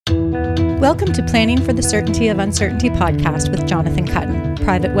Welcome to Planning for the Certainty of Uncertainty podcast with Jonathan Kuttin,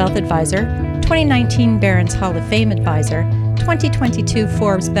 Private Wealth Advisor, 2019 Barron's Hall of Fame Advisor, 2022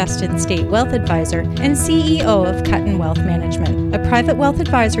 Forbes Best in State Wealth Advisor, and CEO of Kuttin Wealth Management, a private wealth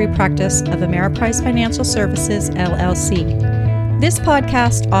advisory practice of Ameriprise Financial Services, LLC. This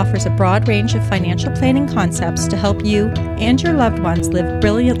podcast offers a broad range of financial planning concepts to help you and your loved ones live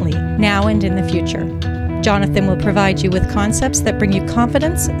brilliantly now and in the future. Jonathan will provide you with concepts that bring you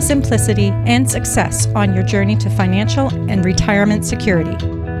confidence, simplicity, and success on your journey to financial and retirement security.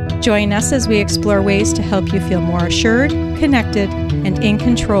 Join us as we explore ways to help you feel more assured, connected, and in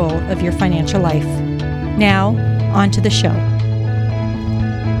control of your financial life. Now, on to the show.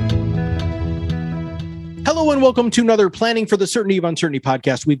 Hello and welcome to another Planning for the Certainty of Uncertainty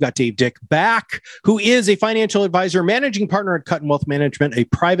podcast. We've got Dave Dick back, who is a financial advisor, managing partner at Kuttin Wealth Management, a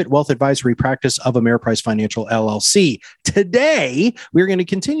private wealth advisory practice of Ameriprise Financial LLC. Today, we're going to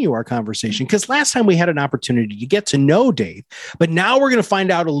continue our conversation because last time we had an opportunity to get to know Dave, but now we're going to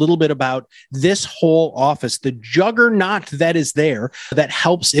find out a little bit about this whole office, the juggernaut that is there that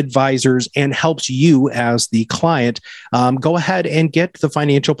helps advisors and helps you as the client go ahead and get the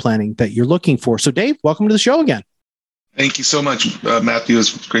financial planning that you're looking for. So Dave, welcome to the show again. Thank you so much, Matthew.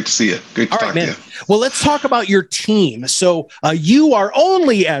 It's great to see you. Great to talk to you. Well, let's talk about your team. So you are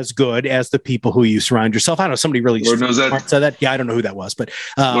only as good as the people who you surround yourself. I don't know, somebody really Lord knows that. said that. Yeah, I don't know who that was, but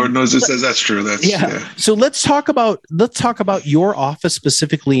Lord knows it says that's true. Yeah. So let's talk about your office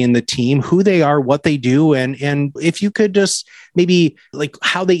specifically and the team, who they are, what they do, and if you could just maybe like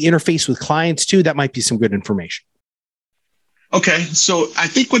how they interface with clients too, that might be some good information. Okay, so I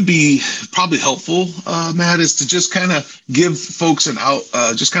think would be probably helpful, Matt, is to just kind of give folks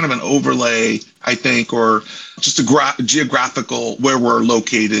just kind of an overlay, I think, or just a geographical where we're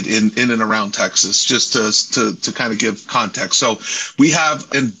located in and around Texas, just to kind of give context. So we have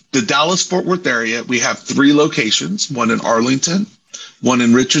in the Dallas-Fort Worth area, we have 3 locations, one in Arlington, one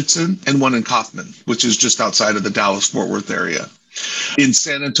in Richardson, and one in Kaufman, which is just outside of the Dallas-Fort Worth area. In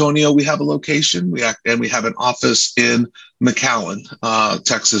San Antonio, we have a location, we have an office in McAllen,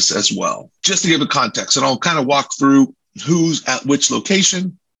 Texas as well. Just to give a context, and I'll kind of walk through who's at which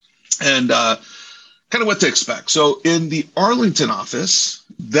location and kind of what to expect. So in the Arlington office,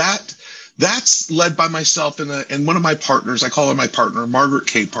 that's led by myself and one of my partners. I call her my partner, Margaret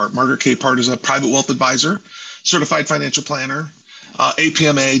Capehart. Margaret Capehart is a private wealth advisor, certified financial planner,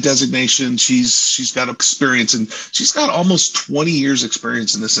 APMA designation. She's got experience, and she's got almost 20 years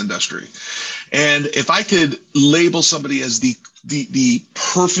experience in this industry. And if I could label somebody as the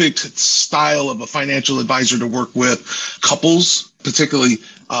perfect style of a financial advisor to work with, couples, particularly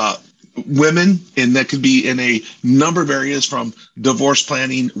women, and that could be in a number of areas from divorce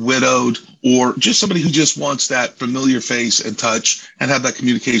planning, widowed, or just somebody who just wants that familiar face and touch and have that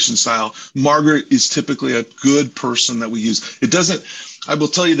communication style. Margaret is typically a good person that we use. I will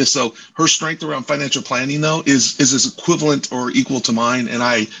tell you this though, her strength around financial planning though is as equivalent or equal to mine. And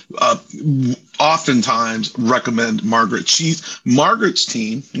I oftentimes recommend Margaret. Margaret's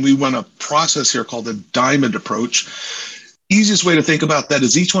team, and we run a process here called the diamond approach. Easiest way to think about that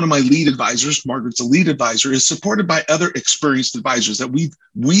is each one of my lead advisors, Margaret's a lead advisor, is supported by other experienced advisors that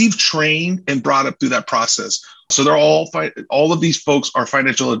we've trained and brought up through that process. So they're all of these folks are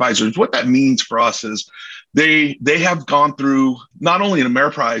financial advisors. What that means for us is they have gone through not only an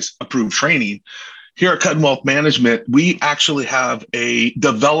Ameriprise approved training. Here at Kuttin Wealth Management, we actually have a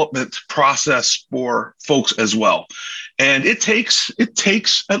development process for folks as well. And it takes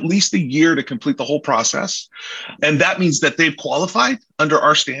at least a year to complete the whole process. And that means that they've qualified under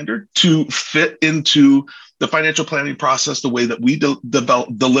our standard to fit into the financial planning process the way that we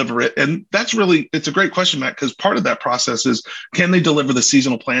deliver it. And it's a great question, Matt, because part of that process is, can they deliver the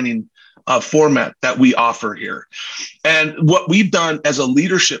seasonal planning format that we offer here? And what we've done as a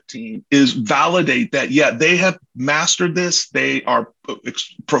leadership team is validate that, yeah, they have mastered this. They are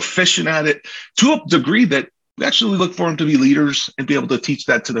proficient at it to a degree that we actually look for them to be leaders and be able to teach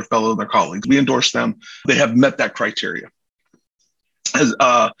that to their colleagues. We endorse them. They have met that criteria.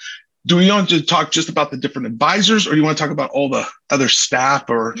 Do we want to talk just about the different advisors, or do you want to talk about all the other staff?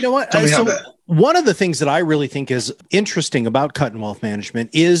 Or you know what? One of the things that I really think is interesting about Kuttin Wealth Management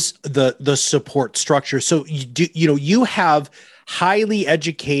is the support structure. So you have highly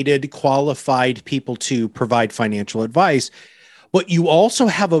educated, qualified people to provide financial advice, but you also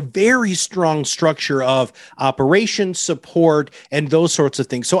have a very strong structure of operations support and those sorts of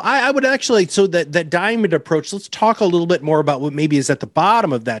things. So I would actually, that diamond approach, let's talk a little bit more about what maybe is at the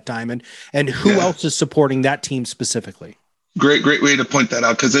bottom of that diamond and who else is supporting that team specifically. Great way to point that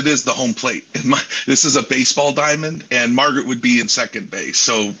out, because it is the home plate. This is a baseball diamond, and Margaret would be in second base.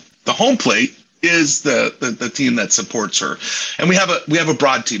 So The home plate is the team that supports her. And we have a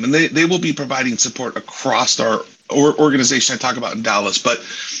broad team, and they will be providing support across our organization I talk about in Dallas. But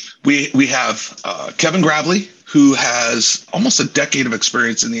we have Kevin Gravely, who has almost a decade of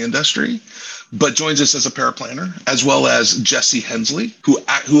experience in the industry, but joins us as a paraplanner, as well as Jesse Hensley,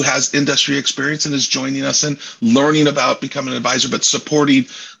 who has industry experience and is joining us in learning about becoming an advisor, but supporting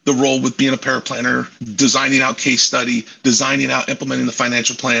the role with being a paraplanner, designing out case study, designing out, implementing the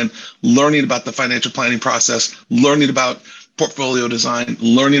financial plan, learning about the financial planning process, learning about portfolio design,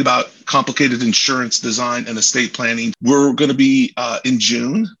 learning about complicated insurance design and estate planning. We're going to be in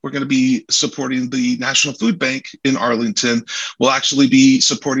June, we're going to be supporting the National Food Bank in Arlington. We'll actually be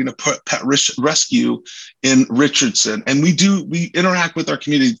supporting a pet rescue in Richardson. And we interact with our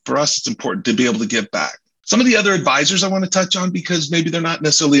community. For us, it's important to be able to give back. Some of the other advisors I want to touch on, because maybe they're not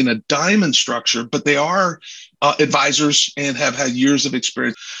necessarily in a diamond structure, but they are advisors and have had years of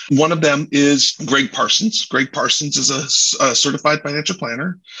experience. One of them is Greg Parsons. Greg Parsons is a certified financial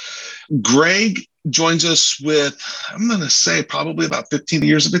planner. Greg joins us with, I'm going to say, probably about 15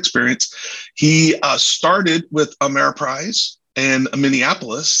 years of experience. He started with Ameriprise in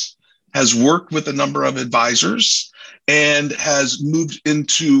Minneapolis, has worked with a number of advisors, and has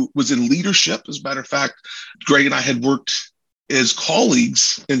was in leadership. As a matter of fact, Greg and I had worked as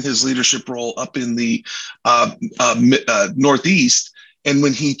colleagues in his leadership role up in the Northeast. And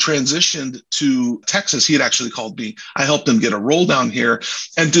when he transitioned to Texas, he had actually called me. I helped him get a roll down here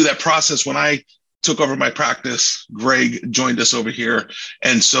and do that process. When I took over my practice, Greg joined us over here.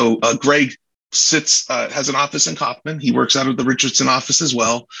 And so Greg has an office in Kaufman. He works out of the Richardson office as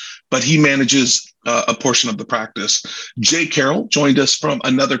well, but he manages a portion of the practice. Jay Carroll joined us from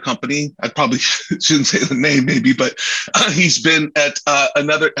another company. I probably shouldn't say the name maybe, but he's been at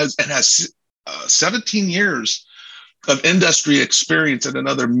has 17 years of industry experience at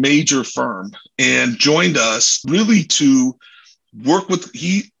another major firm, and joined us really to work with,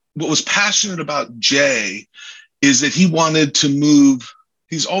 what was passionate about Jay is that he wanted to move.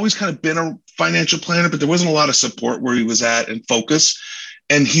 He's always kind of been a financial planner, but there wasn't a lot of support where he was at and focus.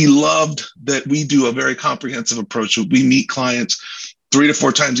 And he loved that we do a very comprehensive approach. We meet clients 3 to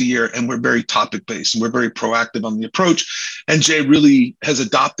 4 times a year, and we're very topic-based, and we're very proactive on the approach. And Jay really has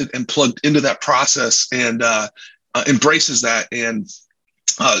adopted and plugged into that process and embraces that. And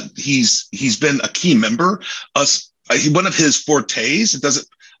he's been a key member. One of his fortes,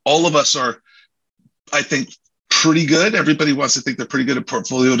 all of us are, I think, pretty good. Everybody wants to think they're pretty good at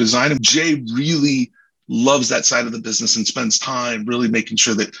portfolio design. And Jay really loves that side of the business and spends time really making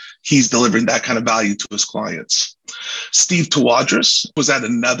sure that he's delivering that kind of value to his clients. Steve Tawadros was at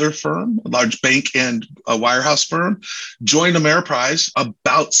another firm, a large bank and a wirehouse firm, joined Ameriprise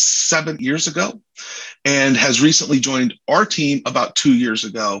about 7 years ago, and has recently joined our team about 2 years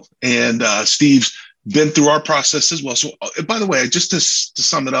ago. And Steve's been through our process as well. So, by the way, just to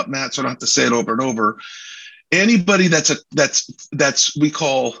sum it up, Matt, so I don't have to say it over and over, anybody that's we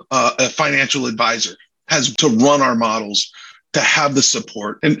call a financial advisor has to run our models, to have the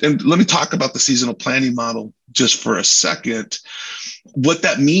support. And let me talk about the seasonal planning model just for a second. What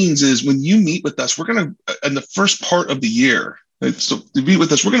that means is when you meet with us, we're going to, in the first part of the year, so to meet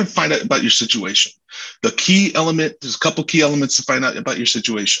with us, we're going to find out about your situation. The key element, there's a couple key elements to find out about your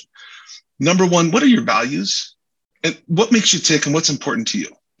situation. Number one, what are your values? And what makes you tick, and what's important to you?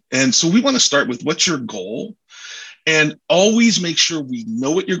 And so we want to start with, what's your goal? And always make sure we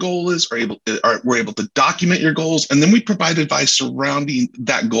know what your goal is, we're able to document your goals, and then we provide advice surrounding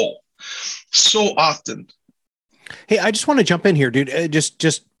that goal. So often. Hey, I just want to jump in here, dude.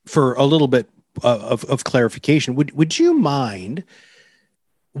 Just for a little bit of clarification, would you mind?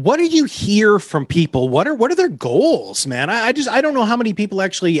 What do you hear from people? What are their goals, man? I don't know how many people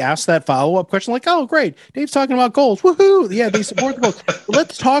actually ask that follow-up question, like, oh, great, Dave's talking about goals. Woohoo. Yeah, they support the goals.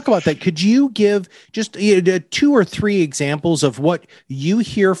 Let's talk about that. Could you give just 2 or 3 examples of what you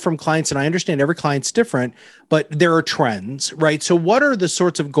hear from clients? And I understand every client's different, but there are trends, right? So what are the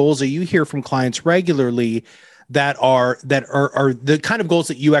sorts of goals that you hear from clients regularly that are the kind of goals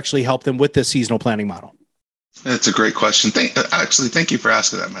that you actually help them with this seasonal planning model? That's a great question. Thank you for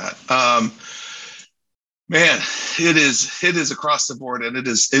asking that, Matt. Man, it is across the board, and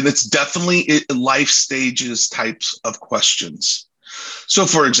it's definitely life stages types of questions. So,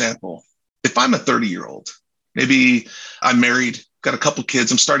 for example, if I'm a 30-year-old, maybe I'm married, got a couple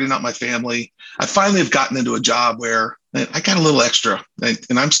kids, I'm starting out my family, I finally have gotten into a job where I got a little extra,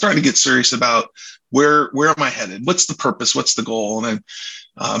 and I'm starting to get serious about where am I headed? What's the purpose? What's the goal? And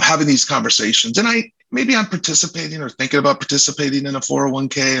I'm having these conversations, and maybe I'm participating or thinking about participating in a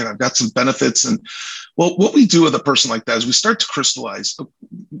 401k and I've got some benefits. And well, what we do with a person like that is we start to crystallize,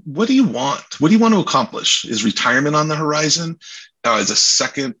 what do you want? What do you want to accomplish? Is retirement on the horizon? Is a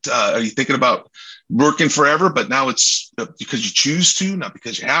second, are you thinking about working forever, but now it's because you choose to, not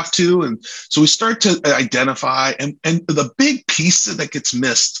because you have to? And so we start to identify, and the big piece that gets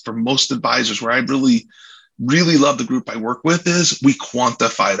missed for most advisors, where I really love the group I work with, is we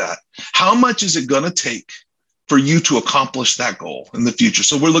quantify that. How much is it going to take for you to accomplish that goal in the future?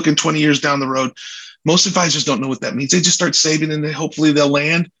 So we're looking 20 years down the road. Most advisors don't know what that means. They just start saving and hopefully they'll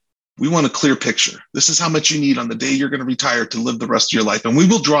land. We want a clear picture. This is how much you need on the day you're going to retire to live the rest of your life. And we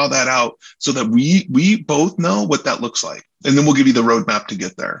will draw that out so that we both know what that looks like. And then we'll give you the roadmap to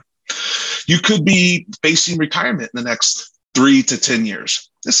get there. You could be facing retirement in the next 3 to 10 years.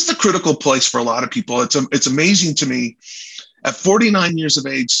 This is a critical place for a lot of people. It's amazing to me. At 49 years of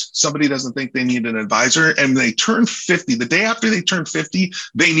age, somebody doesn't think they need an advisor, and they turn 50. The day after they turn 50,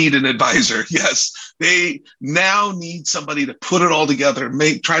 they need an advisor. Yes, they now need somebody to put it all together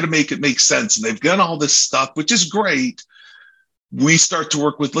and try to make it make sense. And they've done all this stuff, which is great. We start to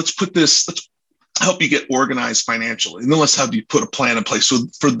work with, let's help you get organized financially, and then let's have you put a plan in place. So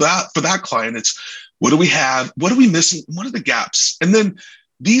for that client, it's, what do we have? What are we missing? What are the gaps? And then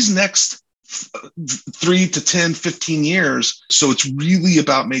these next 3 to 10, 15 years. So it's really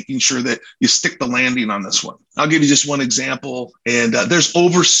about making sure that you stick the landing on this one. I'll give you just one example. And there's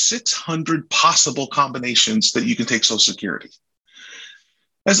over 600 possible combinations that you can take Social Security.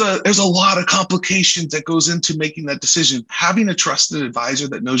 There's a lot of complications that goes into making that decision. Having a trusted advisor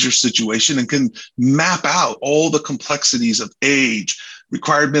that knows your situation and can map out all the complexities of age,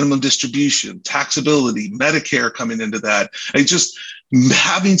 required minimum distribution, taxability, Medicare coming into that, and just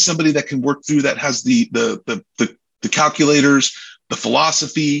having somebody that can work through that, has the calculators, the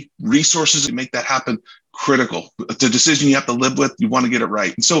philosophy, resources to make that happen, critical. It's a decision you have to live with. You want to get it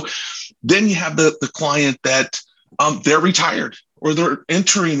right. And so then you have the client that they're retired or they're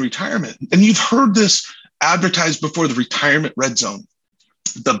entering retirement. And you've heard this advertised before, the retirement red zone.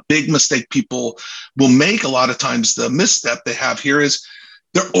 The big mistake people will make a lot of times, the misstep they have here is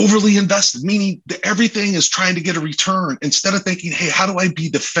they're overly invested, meaning that everything is trying to get a return instead of thinking, hey, how do I be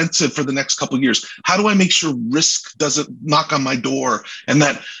defensive for the next couple of years? How do I make sure risk doesn't knock on my door and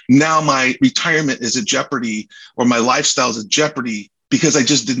that now my retirement is at jeopardy or my lifestyle is at jeopardy because I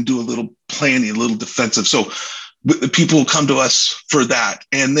just didn't do a little planning, a little defensive. So people will come to us for that.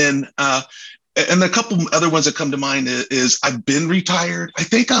 And then, and a couple other ones that come to mind is I've been retired. I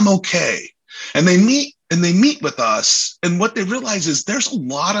think I'm okay. And they meet with us, and what they realize is there's a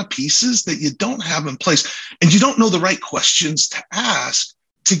lot of pieces that you don't have in place, and you don't know the right questions to ask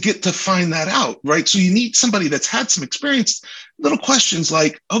to get to find that out, right? So you need somebody that's had some experience, little questions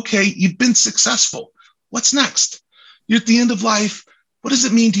like, okay, you've been successful. What's next? You're at the end of life. What does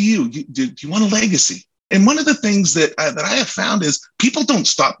it mean to you? Do you want a legacy? And one of the things that I have found is people don't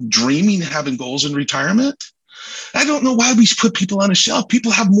stop dreaming, having goals in retirement. I don't know why we put people on a shelf.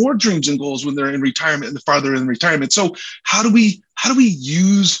 People have more dreams and goals when they're in retirement and the farther in retirement. So how do we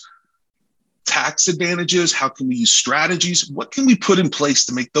use tax advantages? How can we use strategies? What can we put in place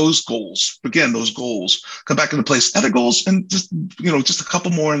to make those goals, again, those goals come back into place? Other goals, and just a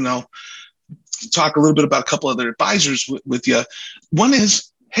couple more, and I'll talk a little bit about a couple other advisors with you. One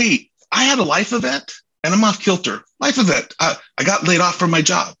is, hey, I had a life event and I'm off kilter. Life event. I got laid off from my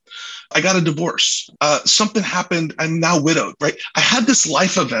job. I got a divorce. Something happened. I'm now widowed, right? I had this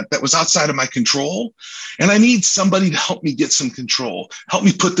life event that was outside of my control, and I need somebody to help me get some control, help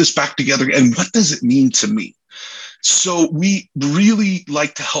me put this back together. And what does it mean to me? So we really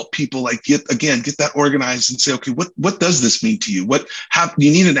like to help people get that organized and say, okay, what does this mean to you?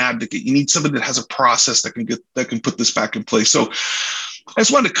 You need an advocate. You need somebody that has a process that can put this back in place. So I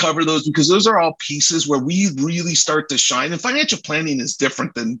just wanted to cover those because those are all pieces where we really start to shine. And financial planning is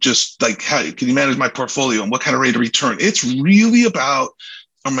different than just like, how can you manage my portfolio and what kind of rate of return? It's really about,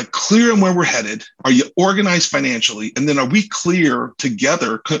 am I clear on where we're headed? Are you organized financially? And then are we clear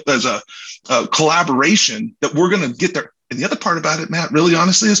together as a collaboration that we're going to get there? And the other part about it, Matt, really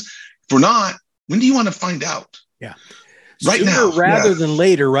honestly, is if we're not, when do you want to find out? Yeah. Right Sooner now. rather than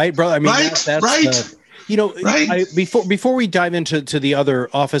later, right, brother? I mean, that's right. Before we dive into the other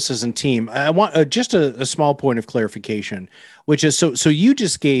offices and team, I want just a small point of clarification. which is so you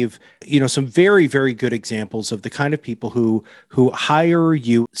just gave, some very, very good examples of the kind of people who hire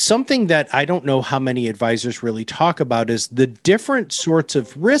you. Something that I don't know how many advisors really talk about is the different sorts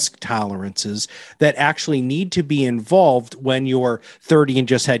of risk tolerances that actually need to be involved when you're 30 and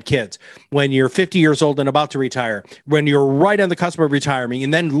just had kids, when you're 50 years old and about to retire, when you're right on the cusp of retiring,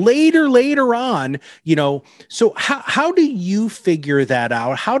 and then later on, so how do you figure that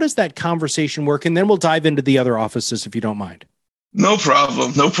out? How does that conversation work? And then we'll dive into the other offices if you don't mind. No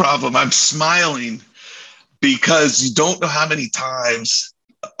problem. No problem. I'm smiling because you don't know how many times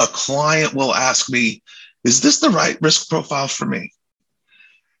a client will ask me, is this the right risk profile for me?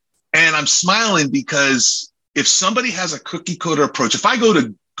 And I'm smiling because if somebody has a cookie cutter approach, if I go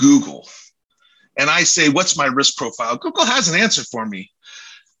to Google and I say, what's my risk profile? Google has an answer for me.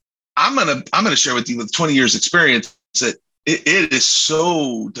 I'm going to share with you with 20 years experience that it is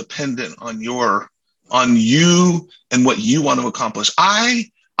so dependent on you and what you want to accomplish. I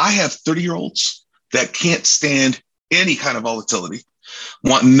have 30-year-olds that can't stand any kind of volatility,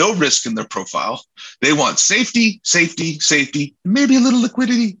 want no risk in their profile. They want safety, maybe a little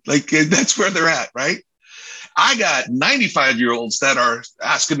liquidity. Like that's where they're at, right? I got 95-year-olds that are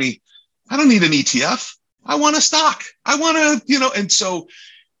asking me, I don't need an ETF. I want a stock. I want to, and so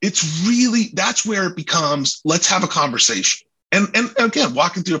it's really, that's where it becomes, let's have a conversation. And again,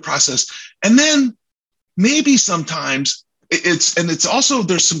 walking through a process. And then maybe sometimes it's also,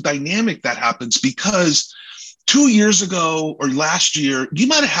 there's some dynamic that happens because 2 years ago or last year, you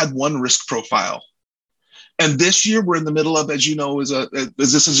might've had one risk profile. And this year we're in the middle of, as you know, as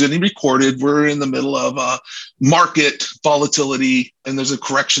this is getting recorded, we're in the middle of market volatility, and there's a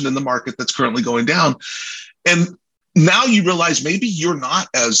correction in the market that's currently going down. And now you realize maybe you're not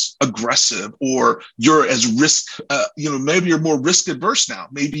as aggressive or you're as risk, maybe you're more risk adverse now.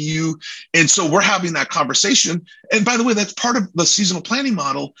 And so we're having that conversation. And by the way, that's part of the seasonal planning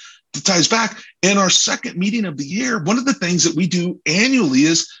model that ties back. In our second meeting of the year, one of the things that we do annually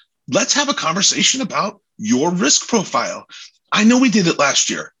is let's have a conversation about your risk profile. I know we did it last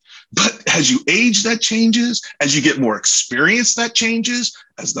year, but as you age, that changes. As you get more experience, that changes.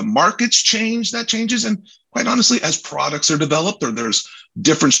 As the markets change, that changes. And quite honestly, as products are developed or there's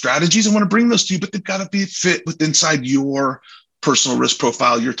different strategies, I want to bring those to you, but they've got to be fit with inside your personal risk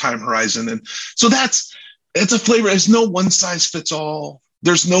profile, your time horizon. And so it's a flavor. There's no one size fits all.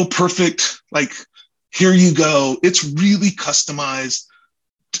 There's no perfect, here you go. It's really customized.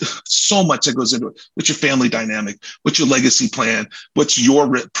 So much that goes into it. What's your family dynamic? What's your legacy plan? What's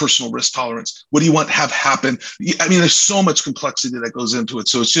your personal risk tolerance? What do you want to have happen? I mean, there's so much complexity that goes into it.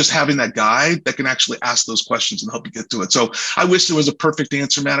 So it's just having that guide that can actually ask those questions and help you get to it. So I wish there was a perfect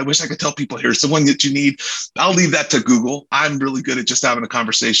answer, Matt. I wish I could tell people here's the one that you need. I'll leave that to Google. I'm really good at just having a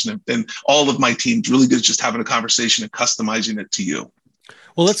conversation, and all of my team's really good at just having a conversation and customizing it to you.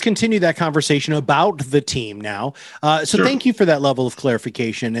 Well, let's continue that conversation about the team now. Sure. Thank you for that level of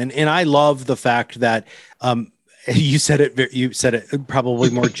clarification. And I love the fact that you said it probably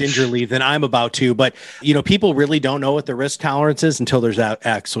more gingerly than I'm about to, but people really don't know what the risk tolerance is until there's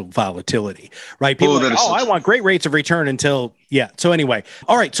actual volatility, right? People I want great rates of return until, yeah. So anyway,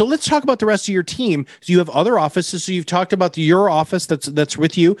 all right. So let's talk about the rest of your team. So you have other offices. So you've talked about your office that's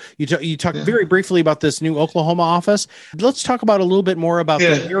with you. You talked very briefly about this new Oklahoma office. Let's talk about a little bit more about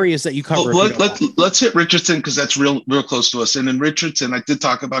the areas that you cover. Let's hit Richardson because that's real close to us. And in Richardson, I did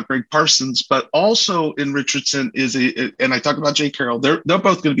talk about Greg Parsons, but also in Richardson and I talked about Jay Carroll. They're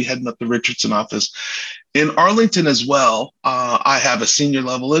both going to be heading up the Richardson office. In Arlington as well, I have a senior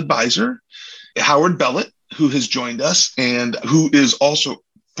level advisor, Howard Bellett, who has joined us and who is also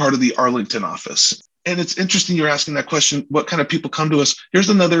part of the Arlington office. And it's interesting you're asking that question. What kind of people come to us? Here's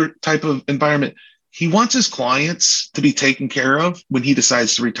another type of environment. He wants his clients to be taken care of when he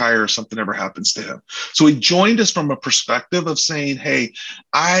decides to retire or something ever happens to him. So he joined us from a perspective of saying, hey,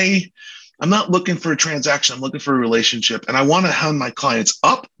 I'm not looking for a transaction. I'm looking for a relationship. And I want to hand my clients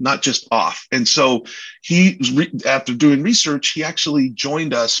up, not just off. And so after doing research, he actually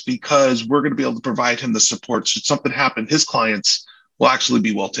joined us because we're going to be able to provide him the support. Should something happen, his clients will actually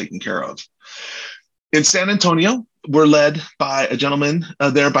be well taken care of. In San Antonio, we're led by a gentleman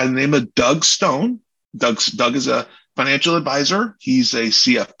there by the name of Doug Stone. Doug is a financial advisor. He's a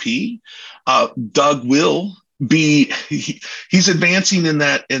CFP. Doug will he's advancing in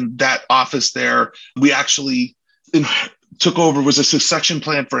that office there. We actually took over, was a succession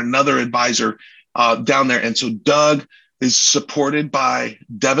plan for another advisor down there. And so Doug is supported by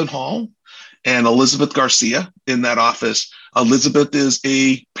Devin Hall and Elizabeth Garcia in that office. Elizabeth is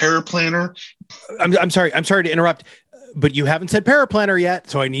a paraplanner. I'm sorry to interrupt. But you haven't said paraplanner yet,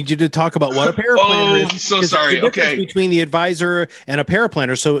 so I need you to talk about what a paraplanner is. I'm so sorry. The difference between the advisor and a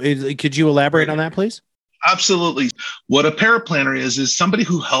paraplanner. So could you elaborate on that, please? Absolutely. What a paraplanner is somebody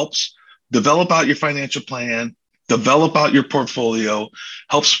who helps develop out your financial plan, develop out your portfolio,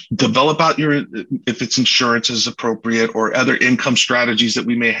 helps develop out if it's insurance is appropriate or other income strategies that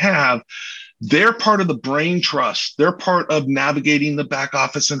we may have. They're part of the brain trust. They're part of navigating the back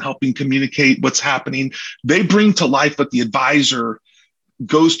office and helping communicate what's happening. They bring to life what the advisor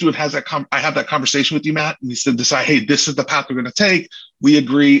goes through and has I have that conversation with you, Matt, and we said, decide, hey, this is the path we're going to take. We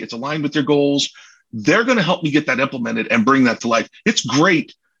agree. It's aligned with your goals. They're going to help me get that implemented and bring that to life. It's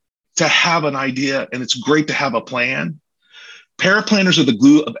great to have an idea and it's great to have a plan. Paraplanners are the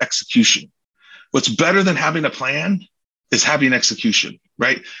glue of execution. What's better than having a plan is having execution,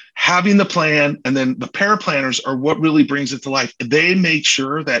 right? Having the plan, and then the paraplanners are what really brings it to life. They make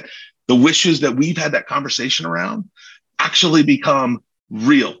sure that the wishes that we've had that conversation around actually become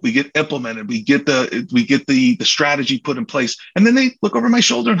real. We get implemented. We get the strategy put in place, and then they look over my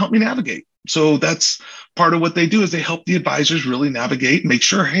shoulder and help me navigate. So that's part of what they do is they help the advisors really navigate and make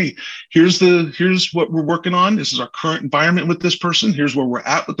sure, hey, here's what we're working on. This is our current environment with this person. Here's where we're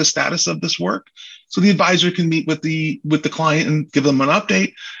at with the status of this work. So the advisor can meet with the client and give them an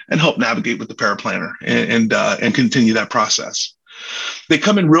update and help navigate with the paraplanner and continue that process. They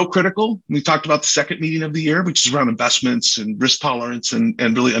come in real critical. We talked about the second meeting of the year, which is around investments and risk tolerance and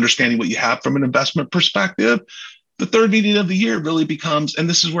really understanding what you have from an investment perspective. The third meeting of the year really becomes, and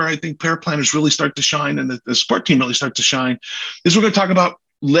this is where I think paraplanners really start to shine and the support team really start to shine, is we're going to talk about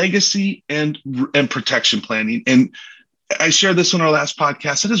legacy and protection planning. And I shared this on our last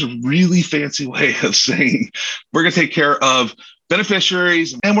podcast. It is a really fancy way of saying we're going to take care of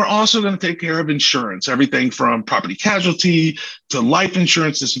beneficiaries, and we're also going to take care of insurance, everything from property casualty to life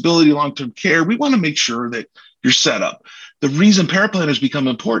insurance, disability, long-term care. We want to make sure that you're set up. The reason paraplanners become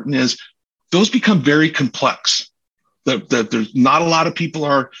important is those become very complex. That there's not a lot of people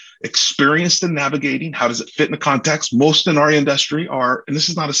are experienced in navigating. How does it fit in the context? Most in our industry are, and this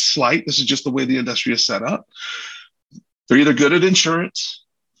is not a slight, this is just the way the industry is set up. They're either good at insurance,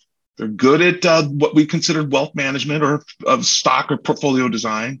 they're good at what we consider wealth management or of stock or portfolio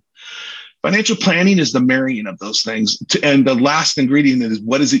design. Financial planning is the marrying of those things. And the last ingredient is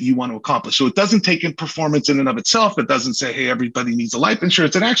what is it you want to accomplish? So it doesn't take in performance in and of itself. It doesn't say, hey, everybody needs a life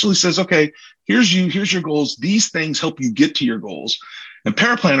insurance. It actually says, okay, here's your goals. These things help you get to your goals. And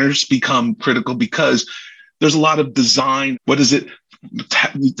paraplanners become critical because there's a lot of design. What does it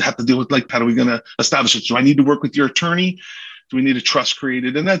have to deal with? Like, how are we going to establish it? Do I need to work with your attorney? Do we need a trust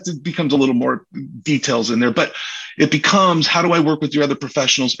created? And that becomes a little more details in there, but it becomes, how do I work with your other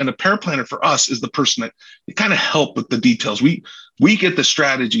professionals? And a paraplanner for us is the person that kind of help with the details. We get the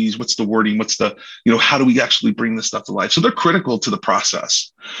strategies. What's the wording? What's the, how do we actually bring this stuff to life? So they're critical to the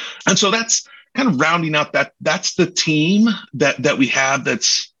process. And so that's kind of rounding out that's the team that we have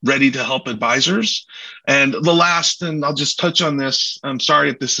that's ready to help advisors. And the last, and I'll just touch on this. I'm sorry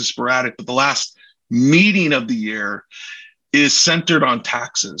if this is sporadic, but the last meeting of the year is centered on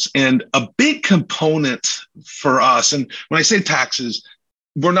taxes. And a big component for us, and when I say taxes,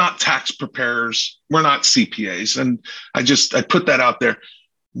 we're not tax preparers, we're not CPAs. And I put that out there.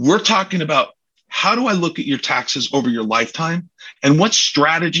 We're talking about, how do I look at your taxes over your lifetime? And what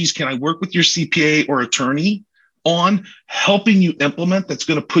strategies can I work with your CPA or attorney on helping you implement that's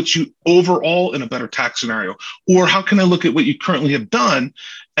going to put you overall in a better tax scenario? Or how can I look at what you currently have done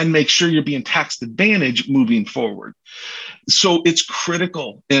and make sure you're being tax advantaged moving forward? So it's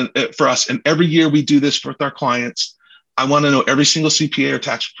critical for us. And every year we do this with our clients. I want to know every single CPA or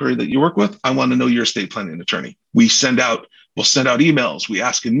tax preparer that you work with. I want to know your estate planning attorney. We'll send out emails. We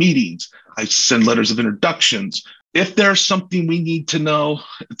ask in meetings. I send letters of introductions. If there's something we need to know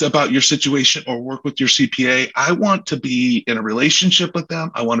about your situation or work with your CPA, I want to be in a relationship with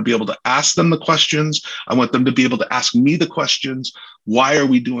them. I want to be able to ask them the questions. I want them to be able to ask me the questions. Why are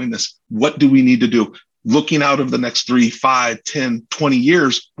we doing this? What do we need to do? Looking out of the next 3, 5, 10, 20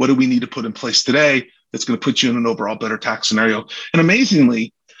 years, what do we need to put in place today that's going to put you in an overall better tax scenario? And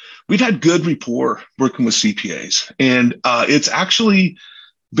amazingly, we've had good rapport working with CPAs. And it's actually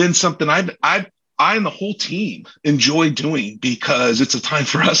been something I and the whole team enjoy doing, because it's a time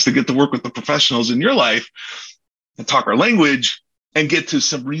for us to get to work with the professionals in your life and talk our language and get to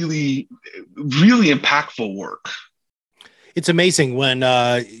some really, really impactful work. It's amazing when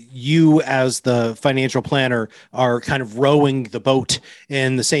you, as the financial planner, are kind of rowing the boat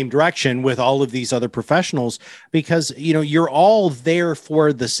in the same direction with all of these other professionals, because you're all there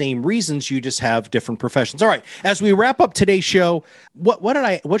for the same reasons. You just have different professions. All right. As we wrap up today's show,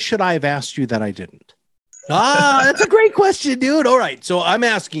 what should I have asked you that I didn't? That's a great question, dude. All right. So I'm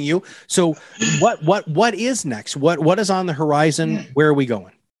asking you, so what is next? What is on the horizon? Where are we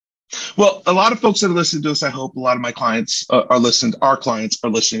going? Well, a lot of folks that are listening to this, I hope a lot of my clients are listening. Our clients are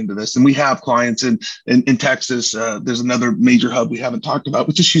listening to this, and we have clients in Texas. There's another major hub we haven't talked about,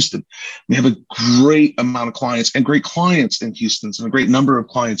 which is Houston. We have a great amount of clients and great clients in Houston, and a great number of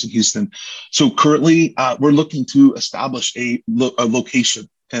clients in Houston. So currently, we're looking to establish a location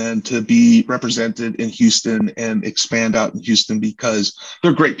and to be represented in Houston and expand out in Houston, because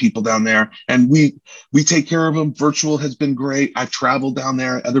they're great people down there. And we take care of them. Virtual has been great. I've traveled down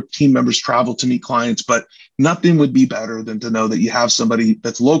there. Other team members travel to meet clients, but nothing would be better than to know that you have somebody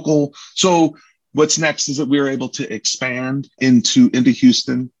that's local. So what's next is that we're able to expand into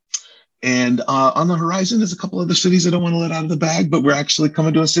Houston. And on the horizon is a couple other cities I don't want to let out of the bag, but we're actually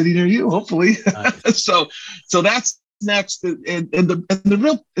coming to a city near you, hopefully. Nice. So that's next. And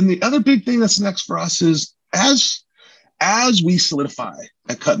the other big thing that's next for us is as we solidify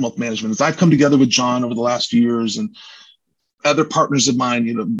at Kuttin Wealth Management, as I've come together with John over the last few years and other partners of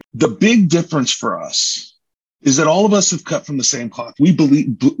mine, the big difference for us is that all of us have cut from the same cloth. We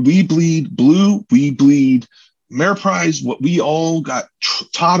bleed blue, we bleed Ameriprise, what we all got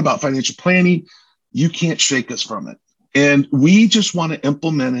taught about financial planning. You can't shake us from it. And we just want to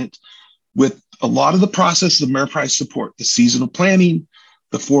implement it with a lot of the processes of Ameriprise support, the seasonal planning,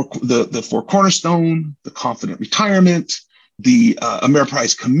 the four cornerstone, the confident retirement, the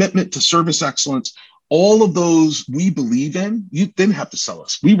Ameriprise commitment to service excellence. All of those we believe in. You didn't have to sell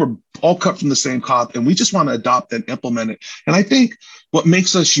us. We were all cut from the same cloth, and we just want to adopt and implement it. And I think what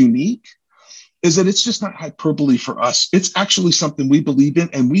makes us unique is that it's just not hyperbole for us. It's actually something we believe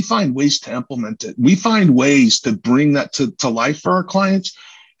in, and we find ways to implement it. We find ways to bring that to life for our clients.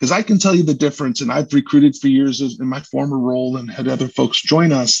 Because I can tell you the difference, and I've recruited for years in my former role and had other folks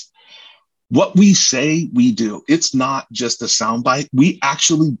join us. What we say, we do. It's not just a soundbite. We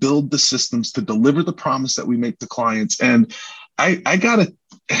actually build the systems to deliver the promise that we make to clients. And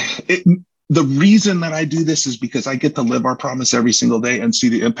the reason that I do this is because I get to live our promise every single day and see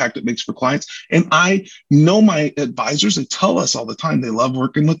the impact it makes for clients. And I know my advisors, they tell us all the time they love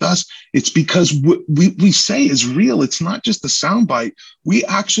working with us. It's because what we say is real. It's not just a soundbite. We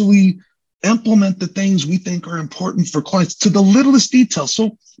actually implement the things we think are important for clients to the littlest detail.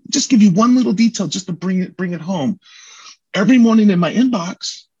 So just give you one little detail just to bring it home. Every morning in my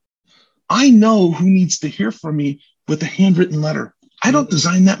inbox, I know who needs to hear from me with a handwritten letter. I don't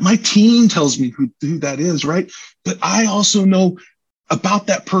design that. My team tells me who that is, right? But I also know about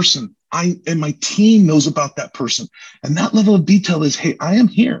that person. And my team knows about that person. And that level of detail is, hey, I am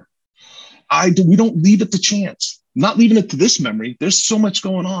here. We don't leave it to chance. Not leaving it to this memory. There's so much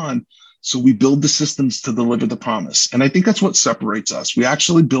going on. So we build the systems to deliver the promise. And I think that's what separates us. We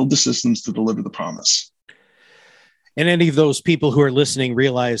actually build the systems to deliver the promise. And any of those people who are listening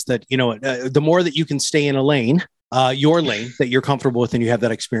realize that, the more that you can stay in a lane, your lane that you're comfortable with and you have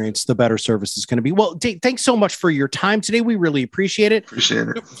that experience, the better service is going to be. Well, thanks so much for your time today. We really appreciate it. Appreciate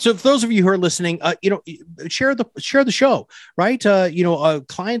it. So for those of you who are listening, share the show, right?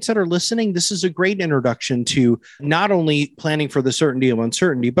 Clients that are listening, this is a great introduction to not only planning for the certainty of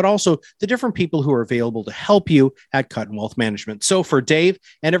uncertainty, but also the different people who are available to help you at Kuttin Wealth Management. So for Dave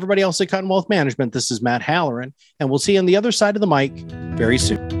and everybody else at Kuttin Wealth Management, this is Matt Halloran, and we'll see you on the other side of the mic very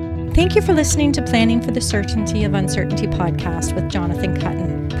soon. Thank you for listening to Planning for the Certainty of Uncertainty podcast with Jonathan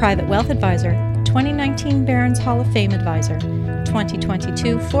Kuttin, private wealth advisor, 2019 Barron's Hall of Fame advisor,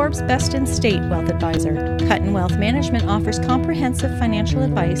 2022 Forbes Best in State wealth advisor. Kuttin Wealth Management offers comprehensive financial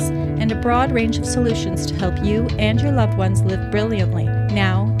advice and a broad range of solutions to help you and your loved ones live brilliantly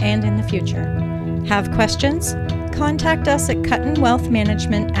now and in the future. Have questions? Contact us at Kuttin Wealth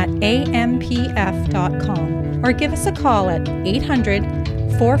Management at ampf.com or give us a call at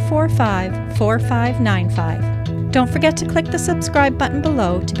 800-445-4595. Don't forget to click the subscribe button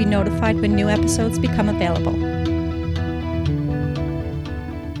below to be notified when new episodes become available.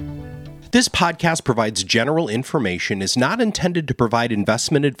 This podcast provides general information, is not intended to provide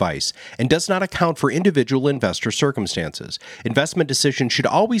investment advice, and does not account for individual investor circumstances. Investment decisions should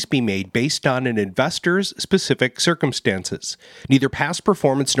always be made based on an investor's specific circumstances. Neither past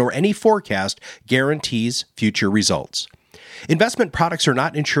performance nor any forecast guarantees future results. Investment products are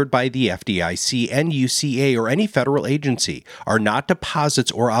not insured by the FDIC, NUCA, or any federal agency, are not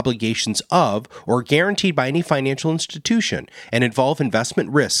deposits or obligations of, or guaranteed by any financial institution, and involve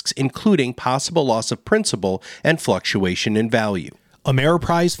investment risks, including possible loss of principal and fluctuation in value.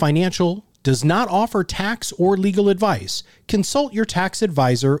 Ameriprise Financial does not offer tax or legal advice. Consult your tax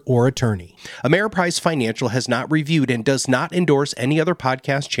advisor or attorney. Ameriprise Financial has not reviewed and does not endorse any other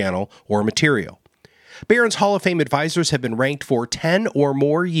podcast channel or material. Barron's Hall of Fame advisors have been ranked for 10 or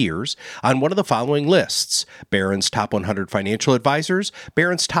more years on one of the following lists: Barron's Top 100 Financial Advisors,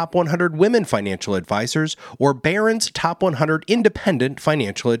 Barron's Top 100 Women Financial Advisors, or Barron's Top 100 Independent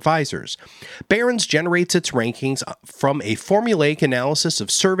Financial Advisors. Barron's generates its rankings from a formulaic analysis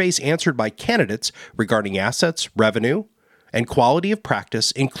of surveys answered by candidates regarding assets, revenue, and quality of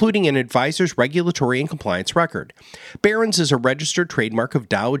practice, including an advisor's regulatory and compliance record. Barron's is a registered trademark of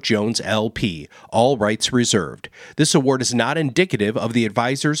Dow Jones LP, all rights reserved. This award is not indicative of the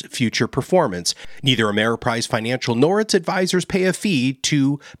advisor's future performance. Neither Ameriprise Financial nor its advisors pay a fee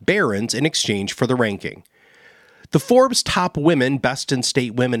to Barron's in exchange for the ranking. The Forbes Top Women, Best in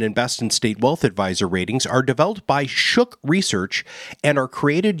State Women, and Best in State Wealth Advisor ratings are developed by Shook Research and are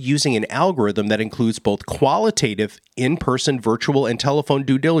created using an algorithm that includes both qualitative in-person, virtual, and telephone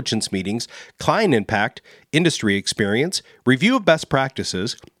due diligence meetings, client impact, industry experience, review of best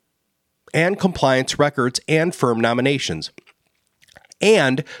practices, and compliance records and firm nominations,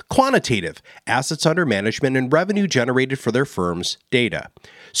 and quantitative, assets under management and revenue generated for their firm's data.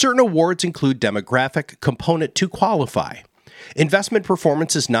 Certain awards include demographic component to qualify. Investment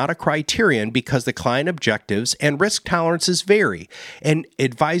performance is not a criterion because the client objectives and risk tolerances vary, and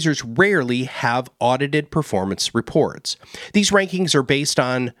advisors rarely have audited performance reports. These rankings are based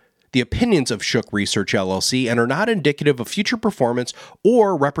on the opinions of Shook Research LLC and are not indicative of future performance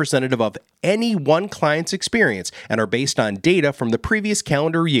or representative of any one client's experience and are based on data from the previous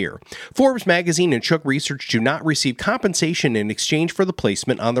calendar year. Forbes magazine and Shook Research do not receive compensation in exchange for the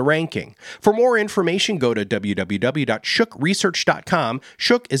placement on the ranking. For more information, go to www.shookresearch.com.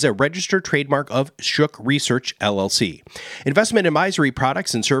 Shook is a registered trademark of Shook Research LLC. Investment advisory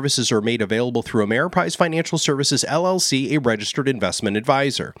products and services are made available through Ameriprise Financial Services LLC, a registered investment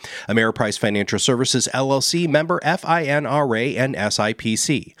advisor. Ameriprise Financial Services LLC, member FINRA and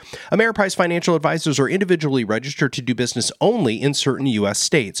SIPC. Ameriprise Financial Advisors are individually registered to do business only in certain U.S.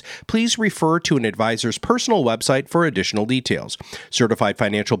 states. Please refer to an advisor's personal website for additional details. Certified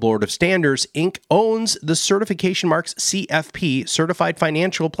Financial Board of Standards, Inc. owns the certification marks CFP, Certified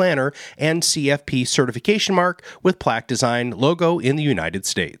Financial Planner, and CFP certification mark with plaque design logo in the United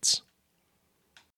States.